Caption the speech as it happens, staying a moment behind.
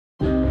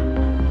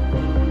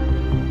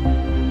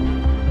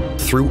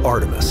Through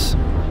Artemis,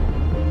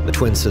 the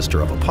twin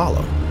sister of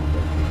Apollo,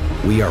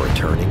 we are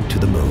returning to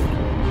the moon.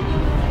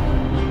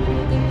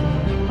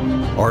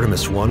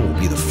 Artemis 1 will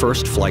be the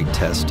first flight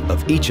test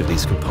of each of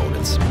these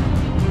components.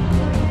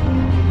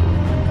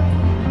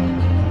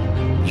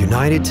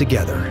 United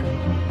together,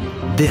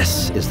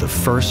 this is the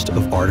first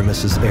of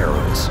Artemis's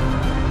arrows,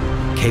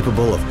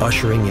 capable of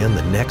ushering in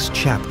the next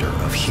chapter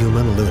of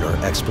human lunar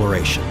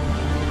exploration.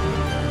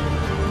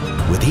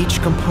 With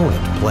each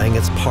component playing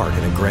its part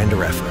in a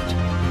grander effort,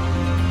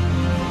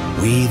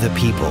 we, the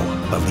people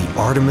of the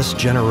Artemis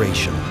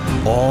generation,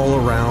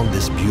 all around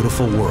this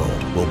beautiful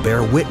world, will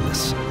bear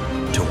witness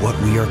to what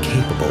we are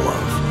capable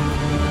of.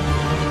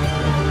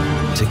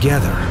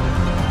 Together,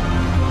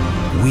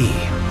 we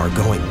are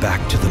going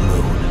back to the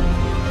moon.